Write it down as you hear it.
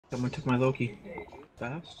Someone took my Loki.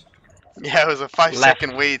 Fast? Yeah, it was a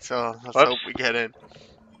 5-second wait, so let's Whoops. hope we get in.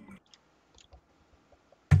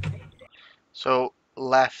 So,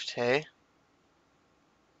 left, hey?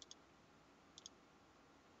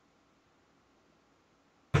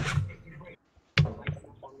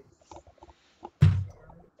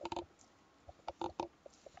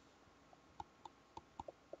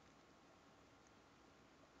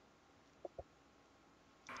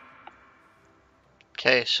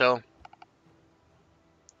 Okay, so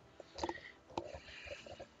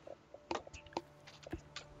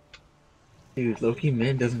Dude, Loki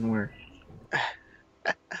mid doesn't work.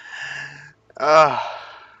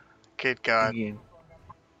 good God. Game.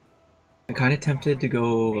 I'm kind of tempted to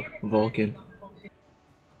go Vulcan.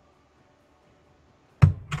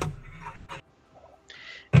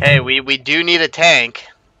 Hey, we do need a tank.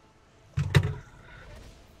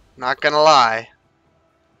 Not gonna lie.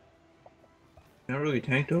 Not really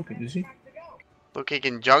tanked open, is he? Look, he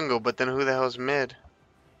can jungle, but then who the hell's mid?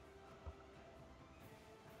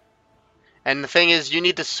 And the thing is, you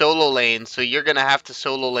need to solo lane, so you're gonna have to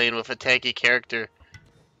solo lane with a tanky character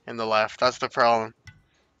in the left. That's the problem.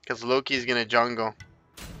 Because Loki's gonna jungle.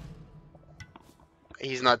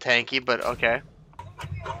 He's not tanky, but okay.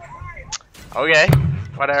 Okay,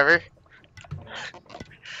 whatever.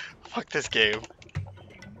 Fuck this game.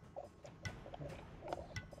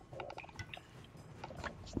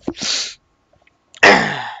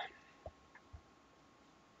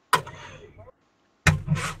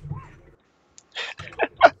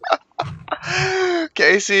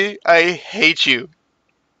 Casey, I hate you.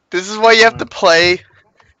 This is why you have to play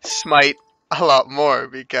Smite a lot more,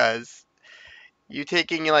 because you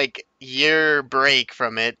taking like year break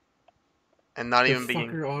from it and not The even being.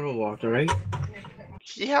 fucker auto locked, alright?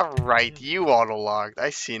 Yeah, right. You auto logged. I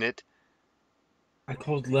seen it. I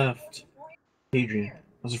called left. Adrian. I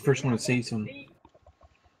was the first one to say something.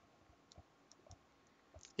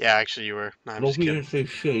 Yeah, actually, you were. No, I'm just Loki kidding. didn't say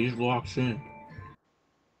shit, he just locks in.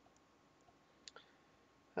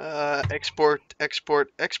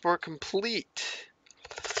 Export complete.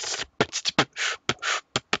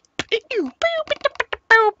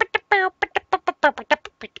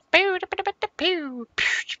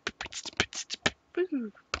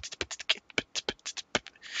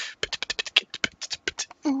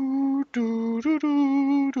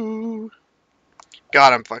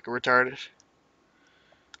 God, I'm fucking retarded.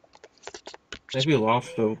 That'd be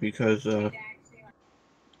lost though, because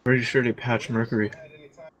pretty sure they patched Mercury.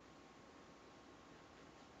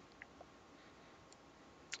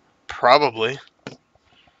 Probably. They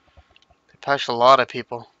patched a lot of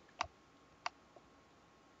people.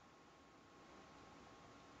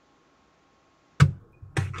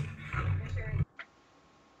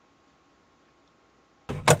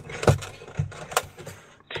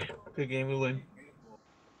 Good game, we win.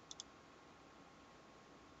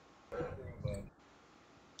 Good game.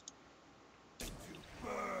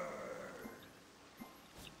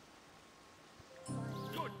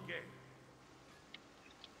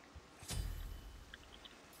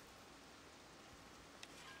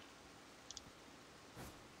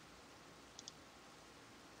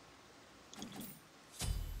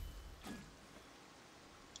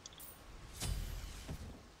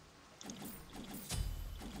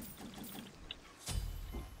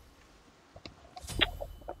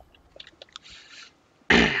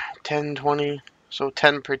 $10, $20, so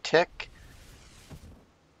 10 per tick.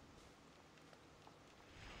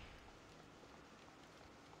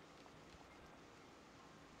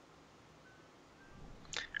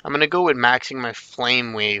 I'm gonna go with maxing my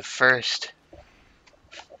flame wave first.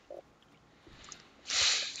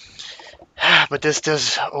 But this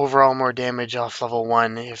does overall more damage off level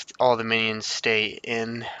 1 if all the minions stay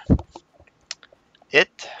in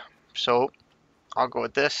it. So I'll go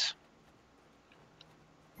with this.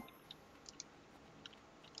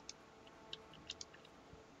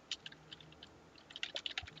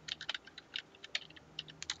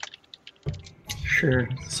 Sure,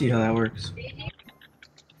 let's see how that works.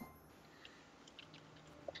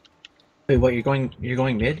 Wait, what? You're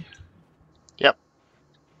going mid? Yep.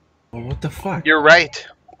 Oh, what the fuck? You're right.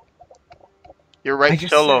 You're right, I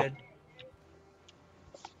just solo. said.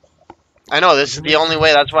 I know, this is the only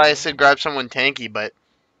way. That's why I said grab someone tanky, but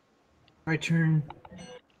My turn.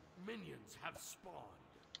 Minions have spawned.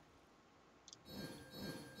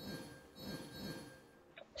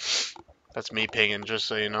 that's me pinging, just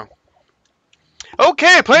so you know.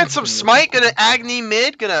 Okay, playing some Smite. Gonna Agni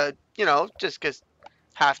mid. Gonna, you know, just cause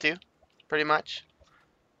have to, pretty much.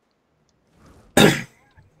 This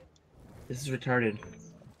is retarded.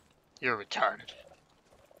 You're retarded.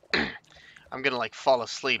 I'm gonna like fall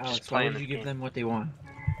asleep Alex, just why playing would this you give game. them what they want?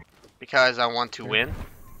 Because I want to win.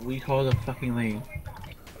 We called a fucking lane.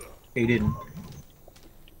 They didn't.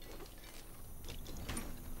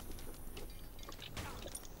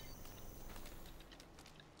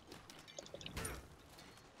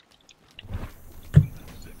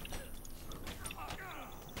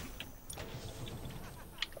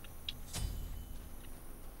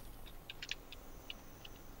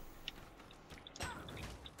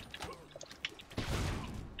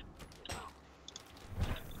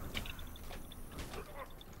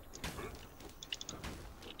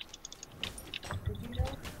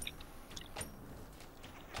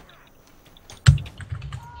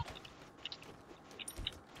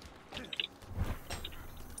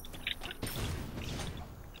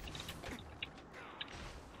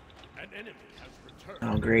 An enemy has returned.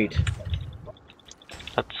 Oh, great.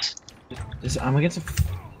 That's I'm against a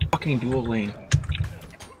fucking dual lane.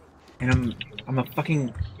 And I'm a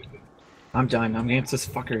fucking... I'm done. I'm against this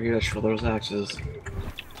fucker here for those axes.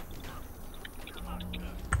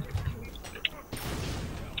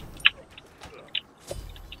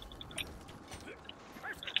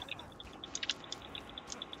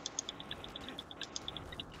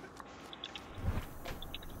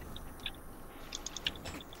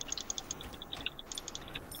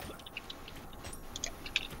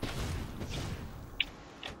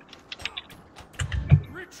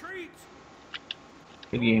 Retreat!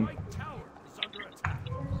 Good game. Right tower is under attack.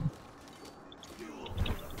 Fuel for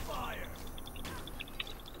the fire.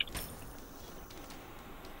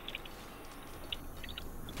 Your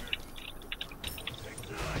right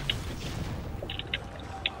tower is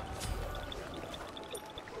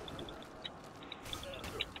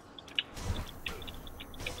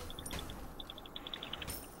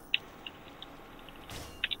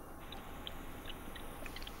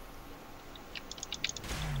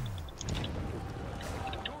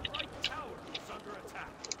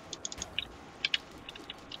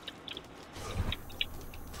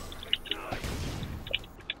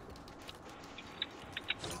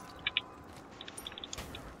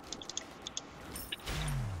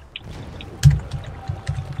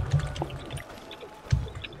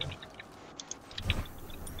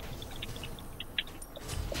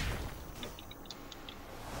attack.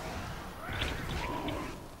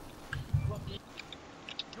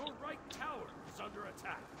 Your right tower is under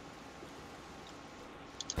attack.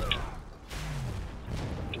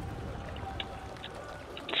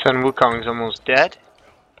 Sun Wukong's almost dead.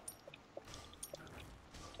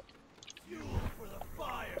 Fuel for the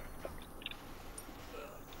fire.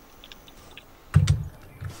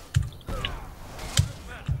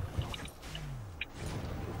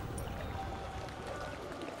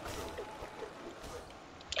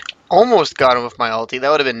 Almost got him with my ulti. That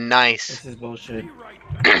would have been nice. This is bullshit. Be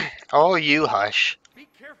right back. Oh, you hush. Be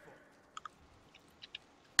careful.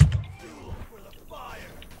 Fuel for the fire.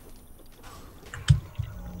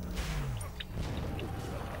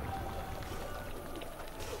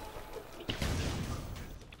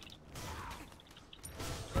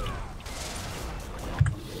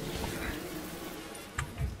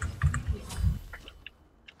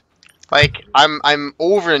 Like, I'm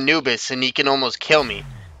over Anubis and he can almost kill me.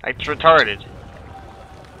 Like, it's retarded.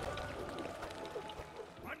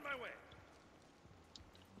 On my way.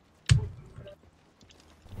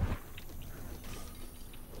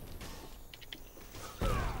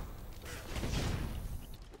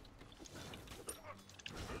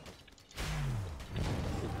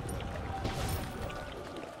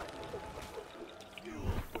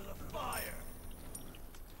 Fuel for the fire.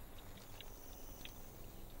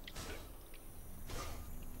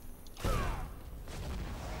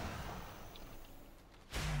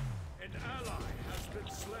 An ally has been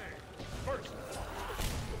slain. First,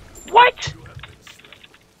 What? you have been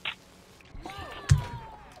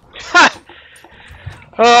slain.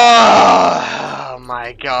 Oh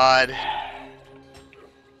my god.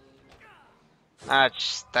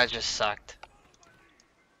 That just sucked.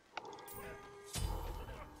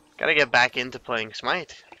 Gotta get back into playing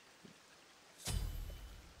Smite.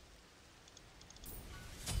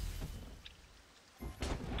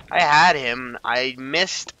 I had him. I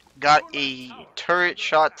missed, got a turret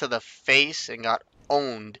shot to the face and got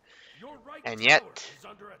owned. Your right And tower yet- is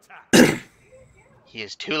under attack. He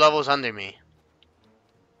is 2 levels under me.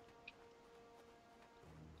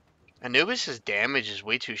 Anubis' damage is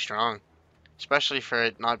way too strong. Especially for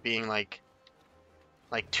it not being like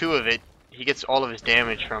 2 of it. He gets all of his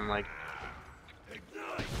damage from like...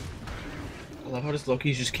 I love how this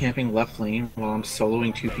Loki's just camping left lane while I'm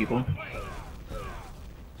soloing 2 people.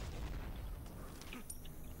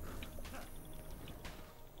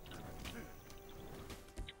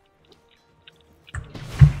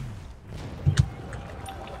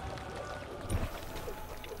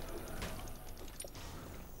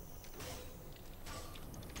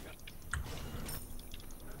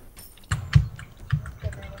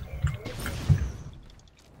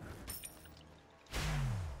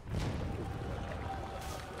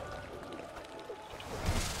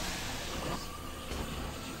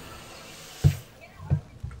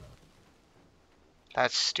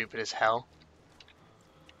 That's stupid as hell.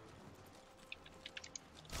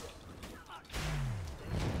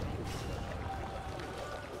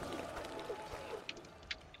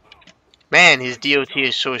 Man, his DOT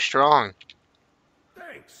is so strong.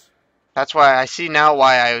 Thanks. That's why I see now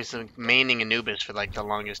why I was maining Anubis for like the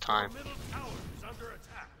longest Our time. middle tower is under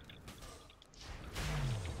attack.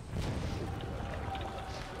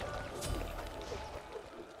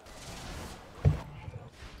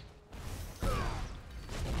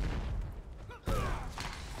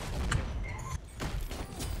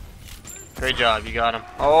 Great job, you got him.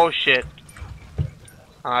 Oh shit.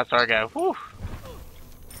 Oh, that's our guy. Whew.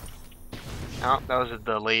 Oh, that was a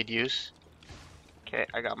delayed use. Okay,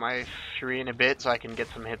 I got my 3 in a bit so I can get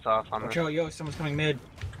some hits off on Watch this. out, yo, someone's coming mid.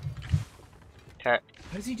 Okay.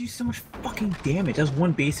 How does he do so much fucking damage? That's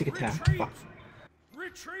one basic attack. Retreat! Fuck.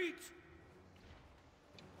 Retreat!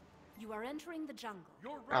 You are entering the jungle.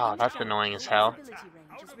 You're Oh, right. that's annoying as hell. Visibility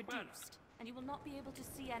range is reduced, and you will not be able to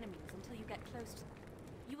see enemies until you get close to them.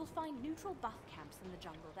 You will find neutral buff camps in the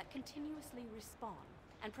jungle that continuously respawn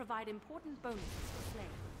and provide important bonuses for slaying.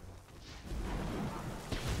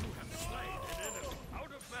 You have slain an enemy out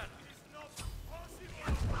of mana. It's not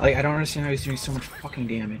possible. Like, I don't understand how he's doing so much fucking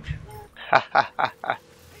damage. Ha ha ha ha.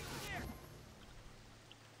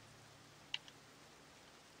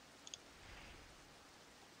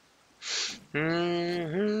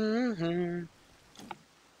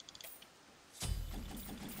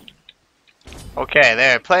 Okay,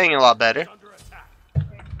 they're playing a lot better. Under attack.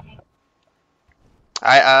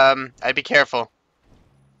 I'd be careful.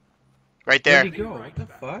 Right there. Where'd he go? What the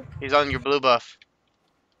fuck? He's on your blue buff.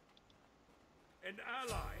 An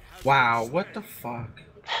ally has Wow, been what slain. the fuck?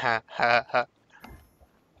 Ha ha ha.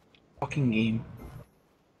 Fucking game.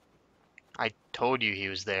 I told you he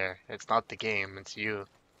was there. It's not the game, it's you.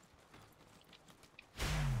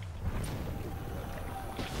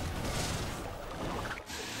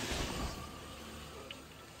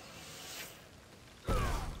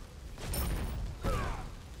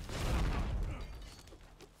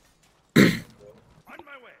 On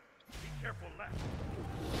my way. Be careful left.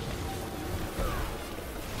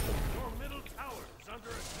 Your middle tower is under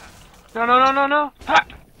attack. No, no, no, no, no. Ha!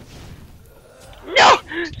 No!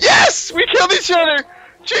 Yes! We killed each other!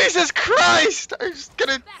 Jesus Christ! I'm just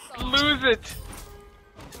gonna lose it.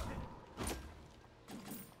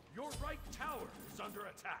 Your right tower is under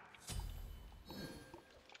attack.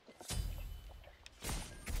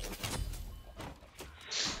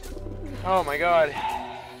 Oh my god.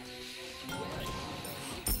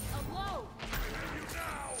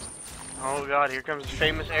 Oh god, here comes the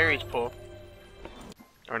famous Ares pull.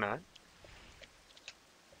 Or not.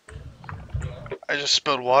 I just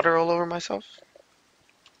spilled water all over myself.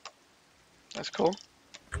 That's cool.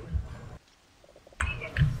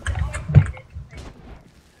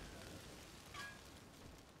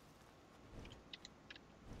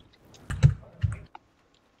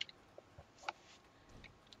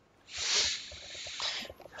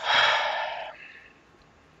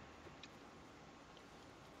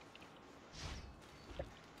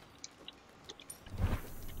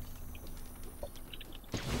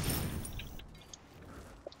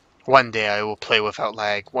 One day I will play without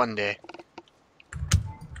lag. One day.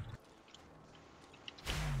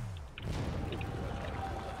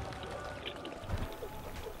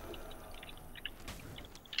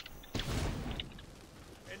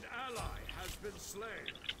 An ally has been slain.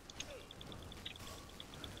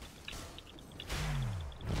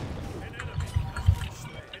 An enemy has been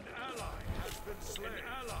slain. An ally has been slain. An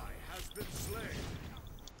ally has been slain.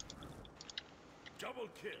 Double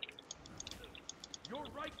kill. Your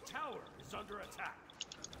right tower is under attack.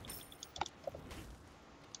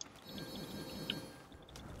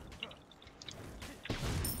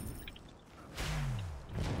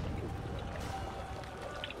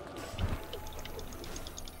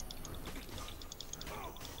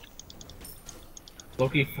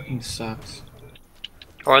 Loki fucking sucks.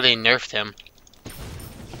 Or they nerfed him.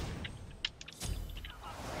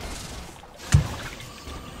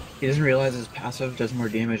 He doesn't realize his passive does more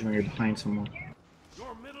damage when you're behind someone.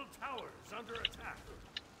 Your middle tower is under attack.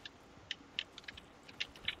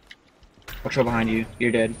 Watch out behind you.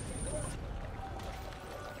 You're dead.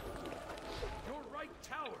 Your right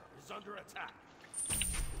tower is under attack.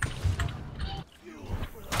 Fuel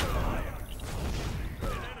for the fire. An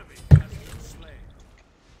enemy has been slain.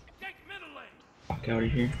 Take middle lane. Fuck out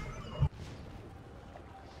of here.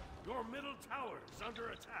 Your middle tower is under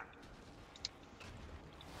attack.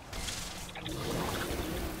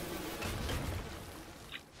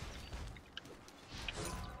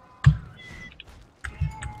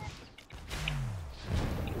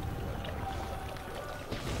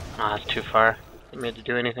 Ah, it's too far for me to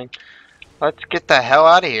do anything. Let's get the hell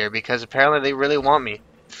out of here because apparently they really want me.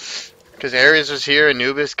 Because Ares was here,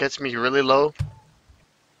 Anubis gets me really low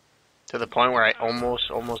to the point where I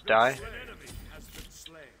almost die. An enemy has been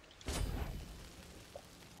slain.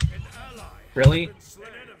 An ally Really? has been slain.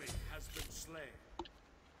 An enemy has been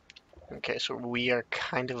slain. Okay, so we are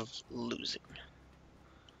kind of losing.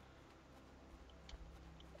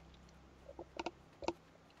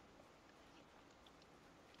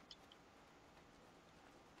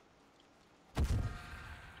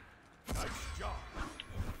 Nice job.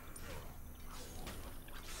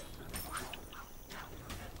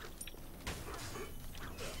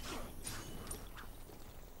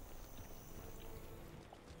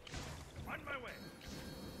 On my way.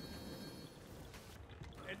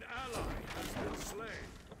 An ally has been slain.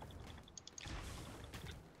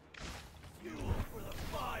 Fuel for the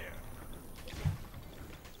fire.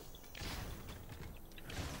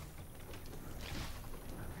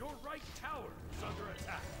 Your right tower is under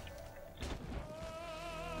attack.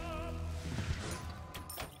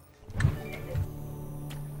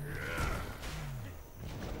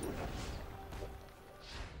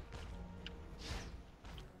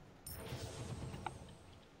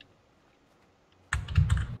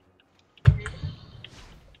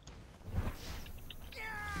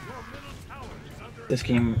 Your middle tower is under This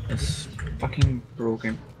game is fucking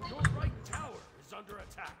broken. Your right tower is under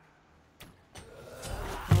attack.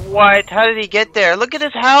 What? How did he get there? Look at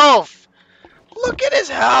his health! Look at his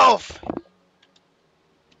health!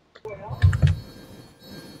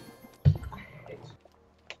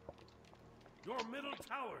 Your middle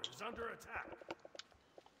tower is under attack.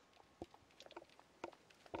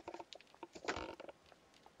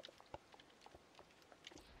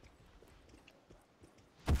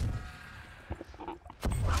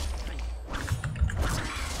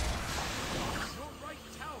 Your right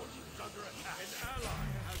tower is under attack. An ally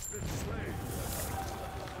has been slain.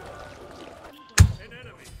 An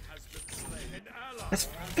enemy has been slain. An ally That's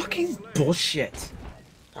has fucking been slain. bullshit.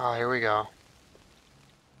 Oh, here we go.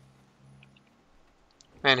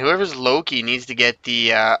 Man, whoever's Loki needs to get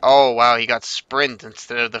the, oh wow, he got sprint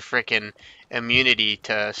instead of the frickin' immunity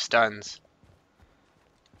to stuns.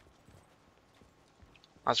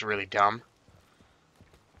 That's really dumb.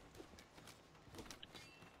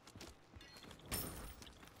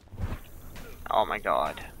 Oh my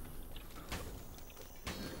god.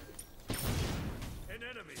 An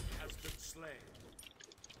enemy has been slain.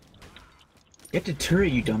 Get to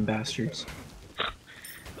turret, you dumb bastards.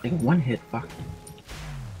 Like one hit, fuck.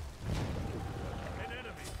 An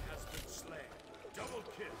enemy has been slain. Double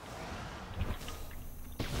kill.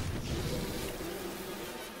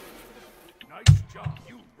 Nice job,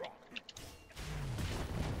 you rock.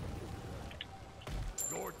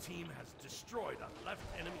 Your team has destroyed a left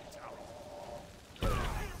enemy tower.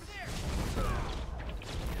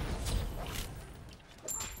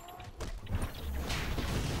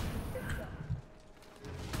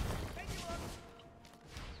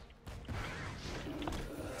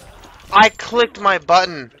 I clicked my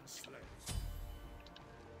button. Been slain.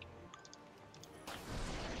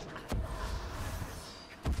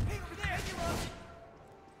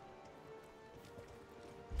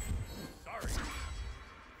 Sorry.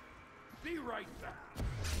 Be right back.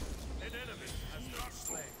 An enemy has been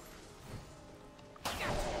slain.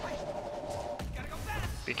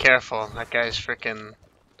 Be careful, that guy's frickin'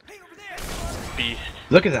 beast.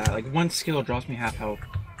 Look at that, like one skill drops me half health.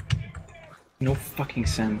 No fucking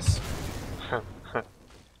sense. On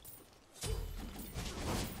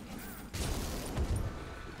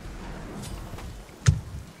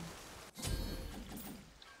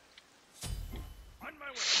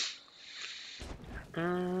my way.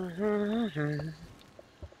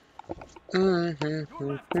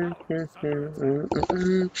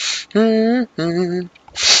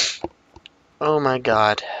 Oh my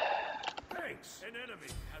god. Thanks. An enemy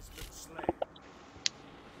has been slain.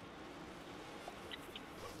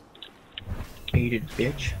 Baited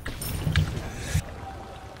bitch.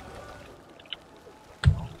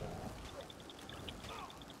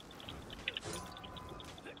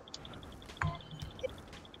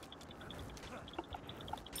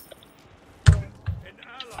 An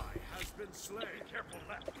ally has been slain. Careful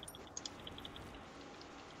left.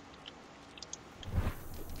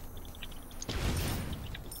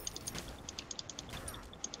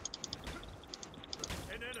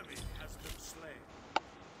 An enemy has been slain.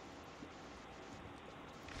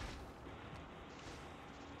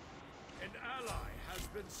 An ally has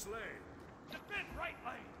been slain. Defend right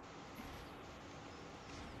lane.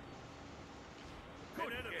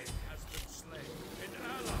 An enemy has been slain. An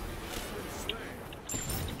ally has been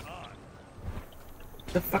slain.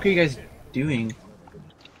 What the fuck are you guys doing?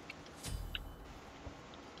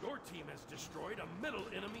 Your team has destroyed a middle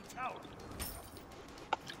enemy tower.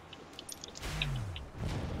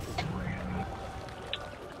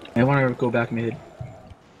 I want to go back mid.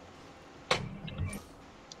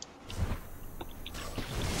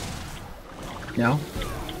 No?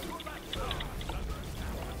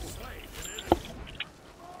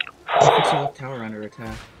 I think so. Tower under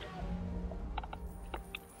attack.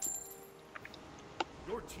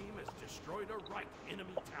 Your team has destroyed a right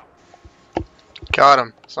enemy tower. Got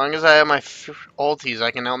him. As long as I have my ultis,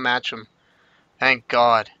 I can outmatch him. Thank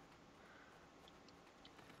God.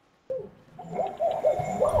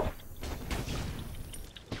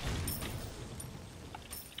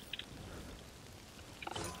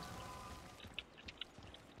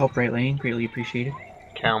 Help right lane, greatly appreciated.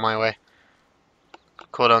 Okay, on my way.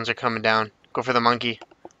 Cooldowns are coming down. Go for the monkey.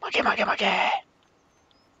 Monkey, monkey, monkey!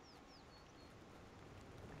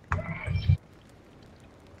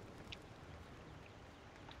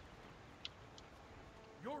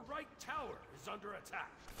 Your right tower is under attack.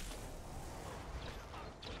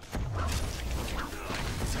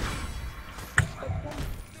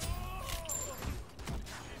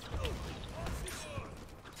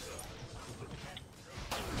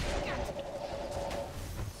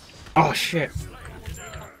 Oh shit!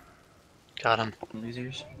 Got him.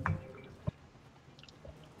 Losers.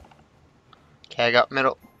 Okay, I got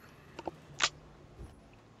middle.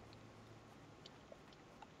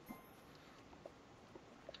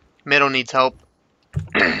 Middle needs help.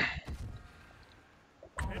 An enemy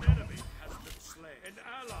has been slain. An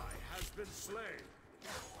ally has been slain.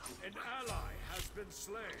 An ally has been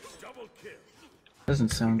slain. Double kill. Doesn't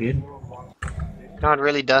sound good. No, it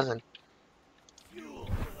really doesn't. Fuel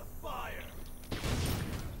for the fire.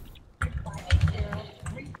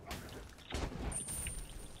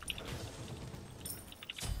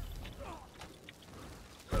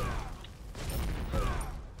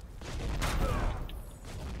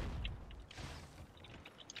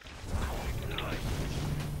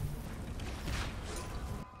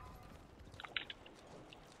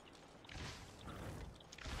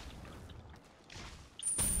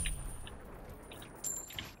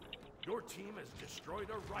 Your team has destroyed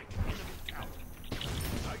a right enemy tower.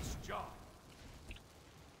 Nice job.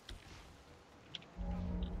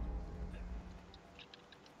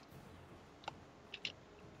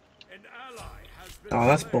 An ally has been Oh,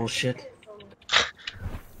 that's slain. bullshit.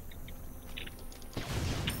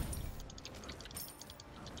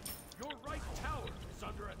 Your right tower is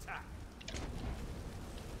under attack.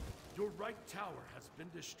 Your right tower has been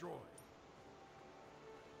destroyed.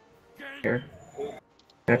 Gain Here.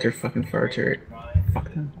 Got your fucking fire turret.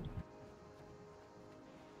 Fuck them.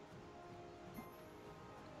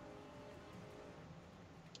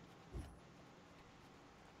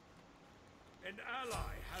 An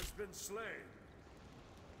ally has been slain.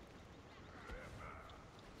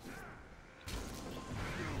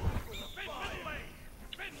 Defend middle lane!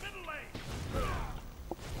 Defend middle lane!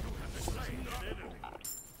 You have slain an enemy.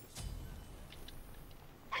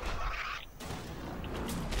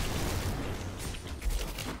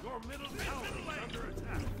 Your middle tower is under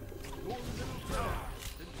attack. Your middle tower has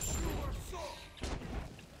been destroyed.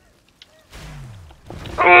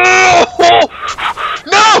 Oh!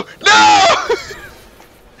 No! No!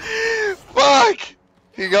 Fuck!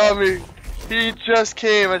 He got me. He just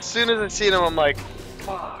came. As soon as I seen him, I'm like,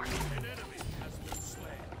 fuck. An enemy has been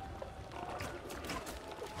slain.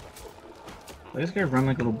 Why does this guy run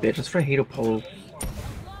like a little bitch? That's for I hate Apollo.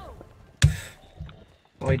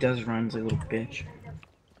 All he does runs like a little bitch.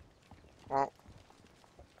 Well,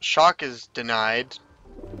 shock is denied.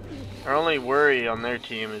 Our only worry on their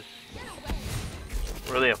team is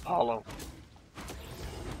really Apollo.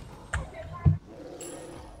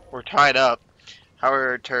 We're tied up. How are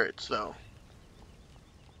our turrets, though?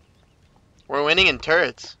 We're winning in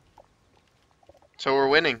turrets. So we're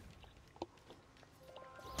winning.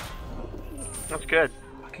 That's good.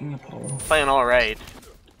 Fucking Apollo. Playing alright.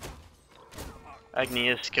 Agni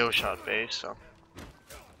is skill shot based, so.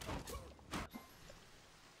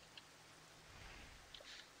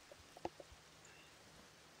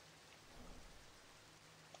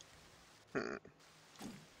 An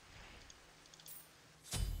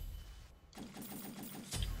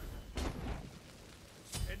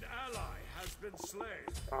ally has been slain.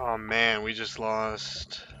 Oh man, we just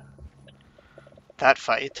lost that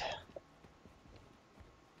fight.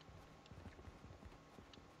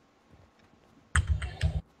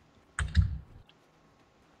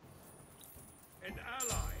 An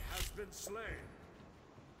ally has been slain.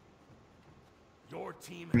 Your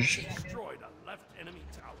team has destroyed a left enemy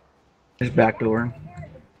tower. There's backdoor.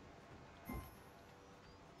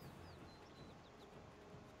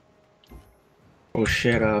 Oh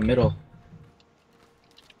shit, middle.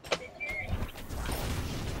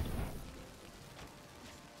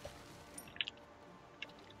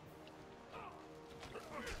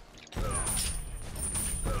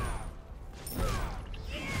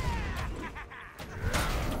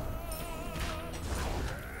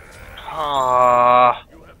 Ah,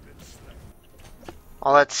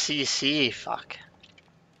 all that CC, fuck.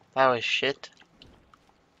 That was shit.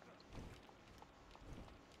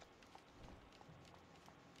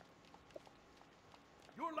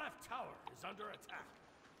 Your left tower is under attack.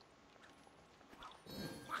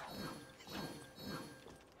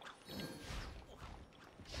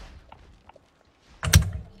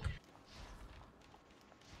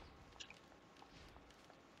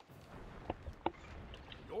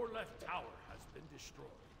 Your left tower has been destroyed.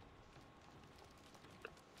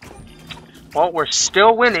 Well, we're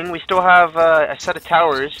still winning. We still have a set of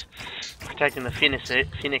towers protecting the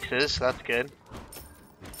phoenixes, so that's good.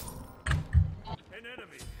 An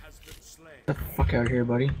enemy has been slain. Get the fuck out of here,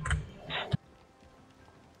 buddy.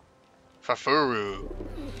 Fafuru.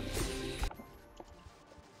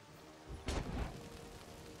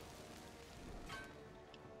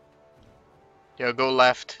 Yo, go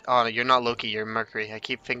left. Oh, no, you're not Loki, you're Mercury. I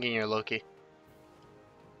keep thinking you're Loki.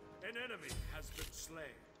 An enemy has been slain.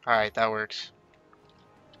 Alright, that works.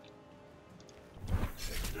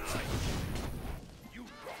 You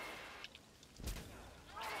rock.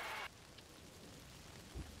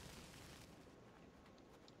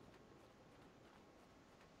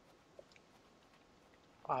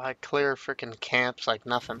 I clear freaking camps like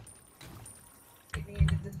nothing.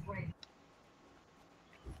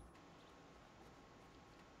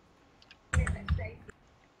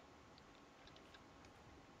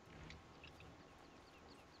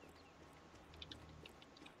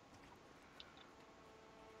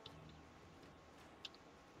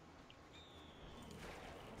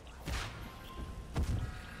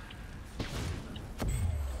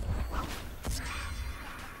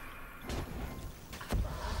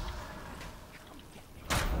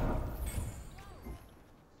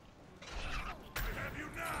 Have you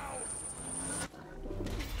now?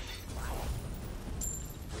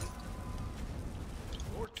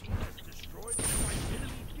 Your team has destroyed my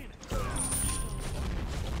enemy phoenix.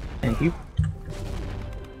 Thank you.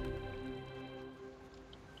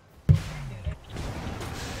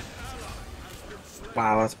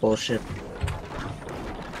 Wow, that's bullshit.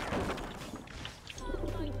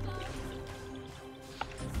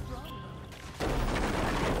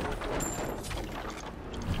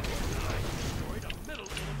 Destroyed a middle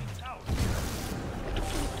enemy tower.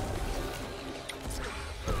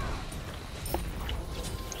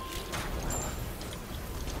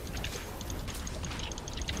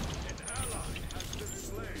 An ally has been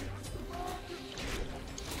slain.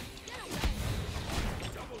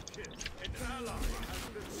 Double kill. An ally has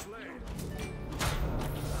been slain.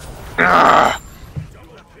 Ah!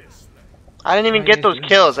 Double kill slain. I didn't even How get you those guys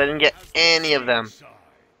kills. I didn't get any of them. Side.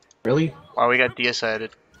 Really? Wow, we got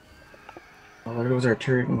decided. Oh, there goes our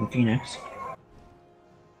turret and Phoenix.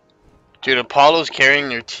 Dude, Apollo's carrying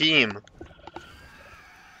their team.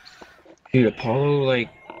 Dude, Apollo, like,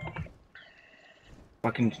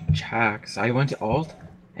 fucking jacks. I went to alt,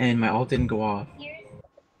 and my alt didn't go off.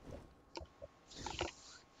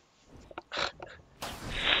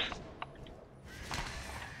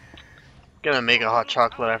 Gonna make a hot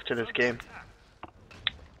chocolate after this game.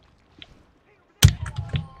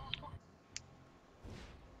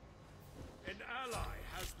 An ally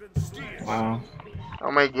has been slain. Wow.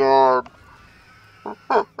 Oh my god.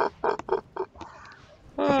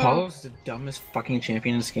 Apollo's the dumbest fucking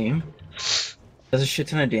champion in this game. Does a shit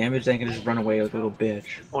ton of damage, then can just run away like a little bitch.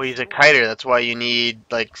 Well, he's a kiter. That's why you need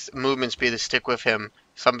like movement speed to stick with him.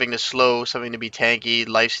 Something to slow, something to be tanky,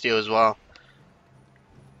 lifesteal as well.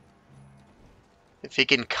 If he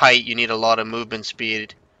can kite, you need a lot of movement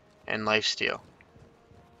speed and lifesteal.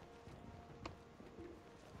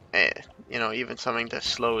 You know, even something to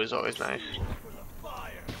slow is always nice.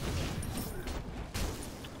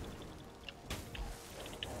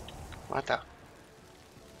 What the?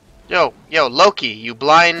 Yo, Loki, you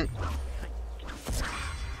blind.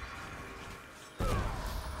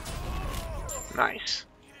 Nice.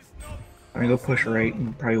 I'm gonna go push right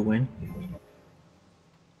and probably win.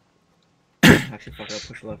 Actually, fuck it, I'll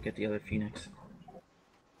push left, get the other Phoenix.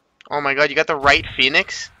 Oh my god, you got the right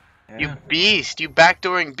Phoenix? Yeah. You beast, you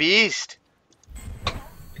backdooring beast.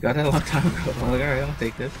 You got that a long time ago. I'm like, alright, I'll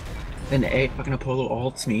take this. Then fucking Apollo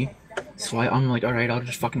ults me. So I'm like, alright, I'll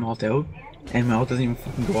just fucking ult out. And my ult doesn't even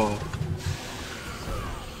fucking go off.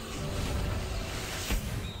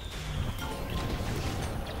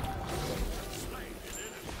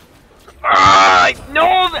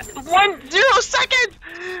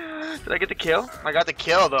 get the kill? I got the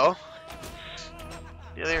kill though.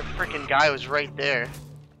 The other freaking guy was right there.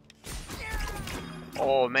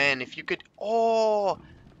 Oh man, if you could. Oh,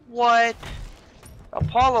 what?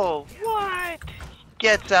 Apollo, what?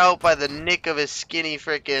 Gets out by the nick of his skinny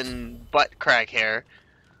freaking butt crack hair.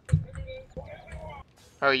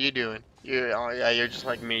 How are you doing? Oh yeah, you're just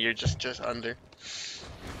like me. You're just under.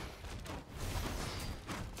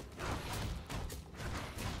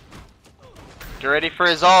 Get ready for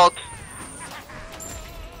his ult.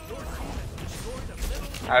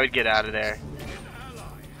 I would get out of there.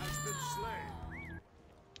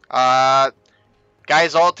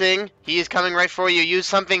 Guy's ulting. He is coming right for you. Use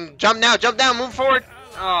something. Jump now. Jump down. Move forward.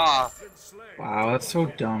 Ah. Wow, that's so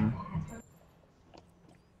dumb.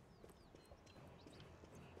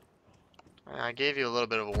 I gave you a little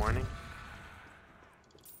bit of a warning.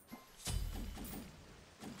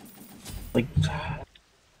 Like,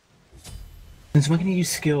 since when can he use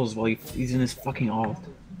skills while he's in his fucking ult?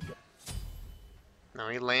 No,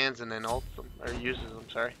 he lands and then ults them, or uses them,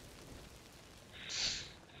 sorry.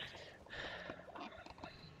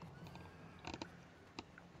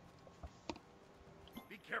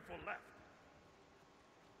 Be careful left.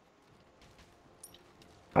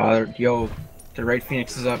 Yo, the right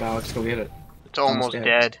Phoenix is up, Alex, go get it. It's almost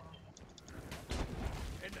dead.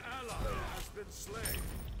 An ally has been slain.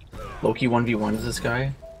 Loki 1v1 is this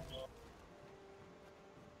guy?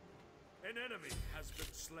 An enemy has been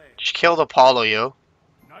slain. Just killed Apollo, yo.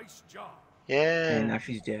 Nice job. Yeah. And now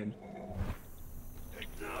she's dead.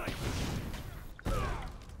 Ignite.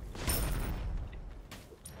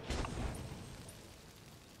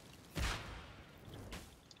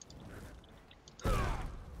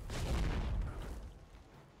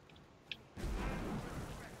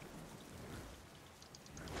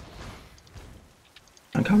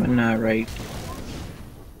 I'm coming right.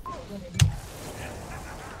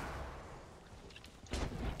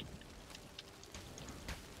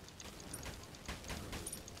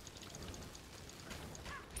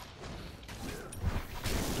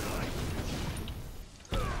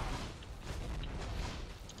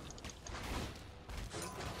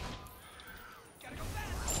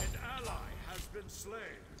 An ally has been slain.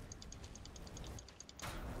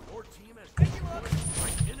 Your team has destroyed my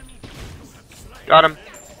enemy. You have slain. Got him. An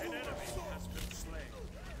enemy has been slain.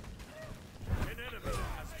 An enemy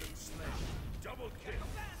has been slain. Double kill.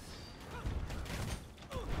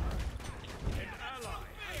 An ally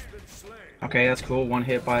has been slain. Okay, that's cool. One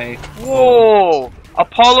hit by. Whoa!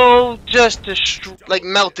 Apollo just like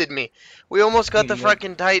melted me. We almost got the Dude, like, freaking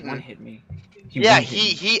One Titan. hit me. Yeah, one hit me.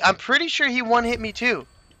 he. I'm pretty sure he one hit me too.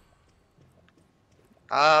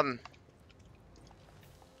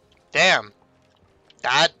 Damn.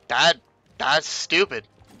 That's stupid.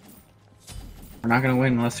 We're not gonna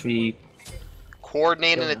win unless we.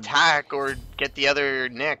 Coordinate Kill an him. attack or get the other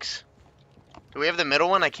nicks. Do we have the middle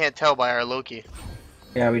one? I can't tell by our Loki.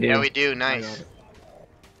 Yeah, we do. Yeah, we do. I got Nice. it.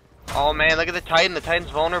 Oh man, look at the Titan. The Titan's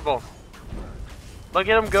vulnerable. Look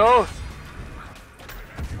at him go.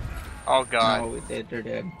 Oh god. No, they're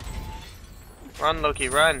dead. Run, Loki,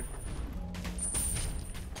 run.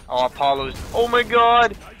 Oh, Apollo's. Oh my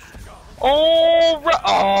god. Oh,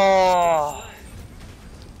 oh.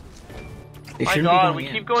 They My shouldn't god, be we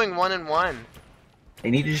going keep in. going 1-1.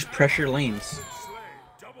 They need to just pressure lanes. Slain.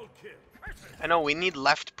 Double kill. I know, we need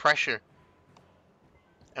left pressure.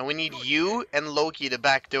 And we need you and Loki to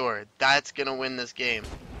backdoor. That's gonna win this game.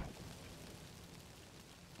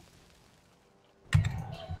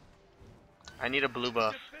 I need a blue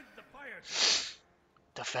buff. Defend the fire.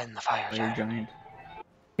 Defend the fire. Fire giant.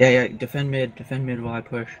 Yeah, defend mid while I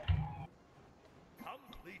push.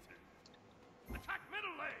 Completed. Attack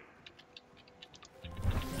middle lane.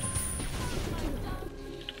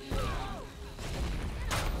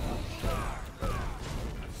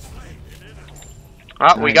 Slain an enemy.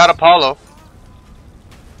 Ah, we Nice. got Apollo.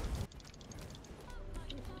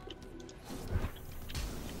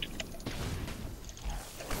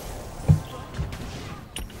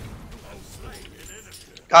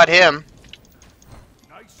 Got him.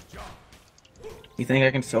 Nice job. You think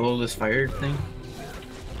I can solo this fire thing?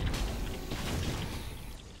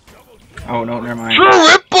 Oh no, never mind.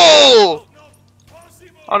 Triple!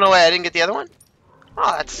 Oh no, wait, I didn't get the other one?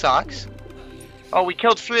 Oh, that sucks. Oh, we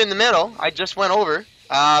killed 3 in the middle. I just went over.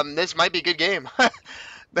 This might be a good game.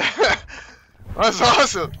 That's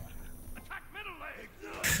awesome. Attack middle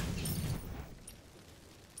lane.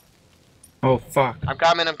 Oh fuck. I'm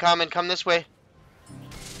coming. Come this way.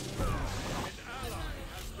 An ally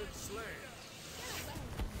has been slain.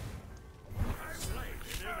 Slain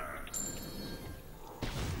an enemy.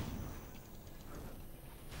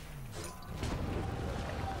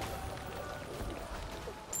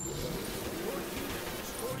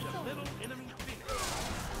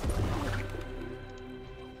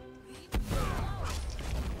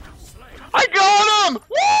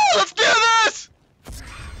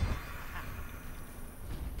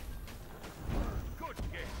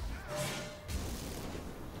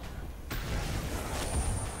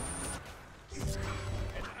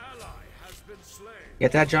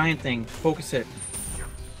 Get that giant thing. Focus it.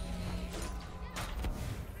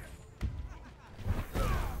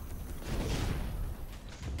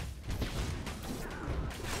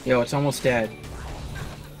 Yo, it's almost dead.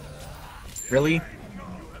 Really? You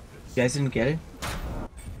guys didn't get it?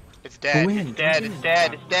 It's dead. Go in, It's dead. go It's in.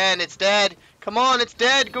 dead. It's dead. It's dead. Come on, it's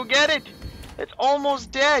dead. Go get it. It's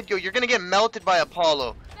almost dead. Yo, you're gonna get melted by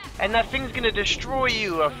Apollo. And that thing's gonna destroy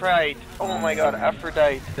you, Aphrodite. Oh my god,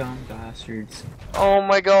 Aphrodite. Dumb bastards. Oh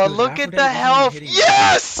my god, Dude, look at Aphrodite the wasn't even health. hitting.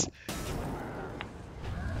 Yes!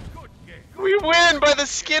 We win by the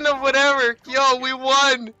skin of whatever. Yo, we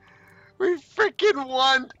won. We freaking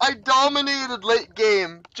won. I dominated late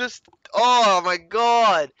game. Just, oh my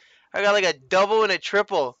god. I got like a double and a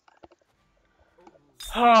triple.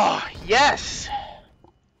 Oh, yes.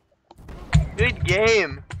 Good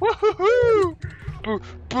game. Woohoo!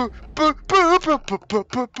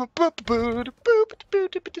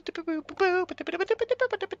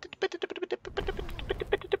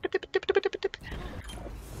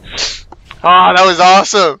 Oh, that was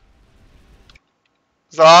awesome.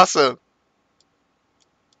 It was awesome.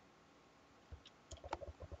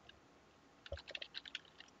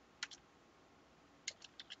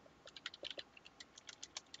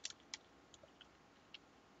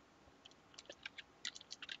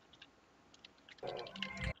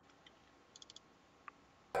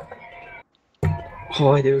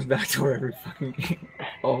 All I did was backdoor every fucking game.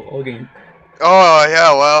 All game. Oh,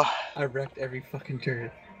 yeah, well. I wrecked every fucking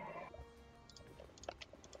turret.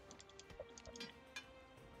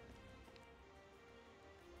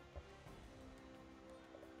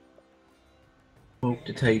 Smoke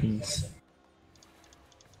the Titans.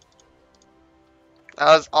 That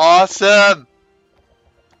was awesome.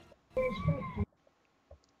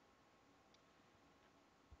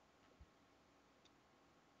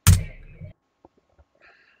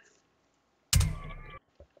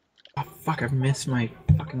 Oh fuck, I've missed my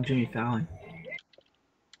fucking Jimmy Fallon.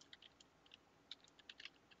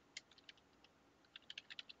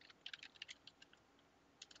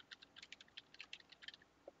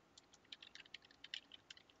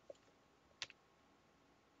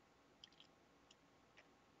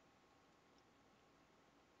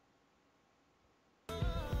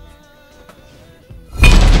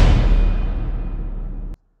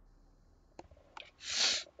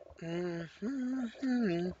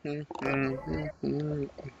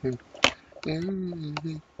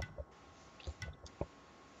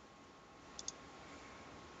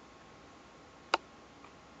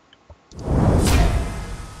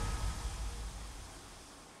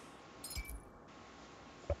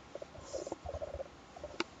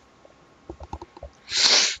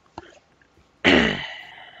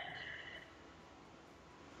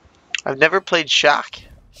 I've never played Shock.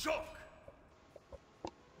 Shock.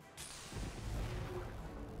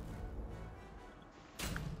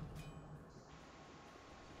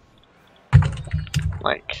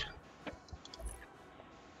 Like,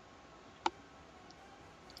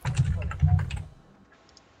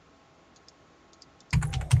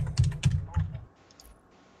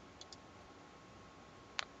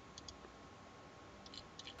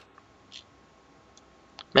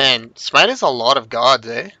 man, Smite is a lot of gods,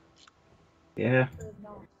 eh? Yeah.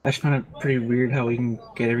 I just find it pretty weird how we can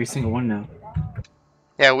get every single one now.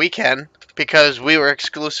 Yeah, we can because we were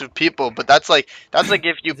exclusive people. But that's like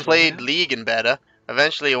if you Is it over played now? League in beta.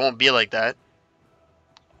 Eventually, it won't be like that.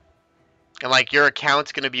 And like your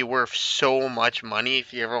account's gonna be worth so much money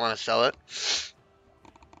if you ever want to sell it.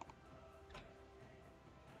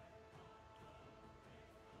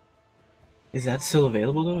 Is that still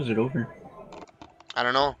available though? Is it over? I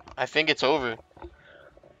don't know. I think it's over.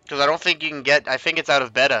 Because I don't think you can get. I think it's out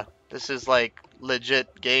of beta. This is like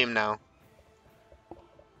legit game now.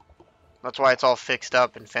 That's why it's all fixed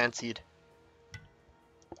up and fancied.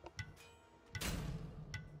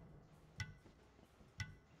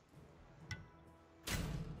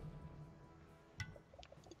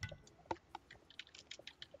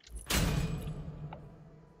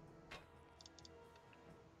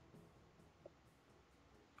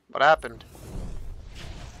 What happened?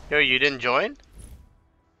 Yo, you didn't join?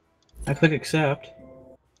 I click accept.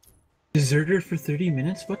 Deserter for 30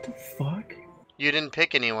 minutes? What the fuck? You didn't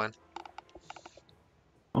pick anyone.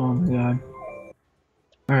 Oh my god.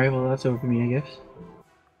 Alright, well that's over for me, I guess.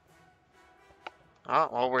 Oh,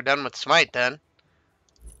 well, we're done with Smite then.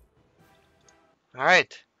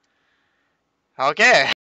 Alright. Okay.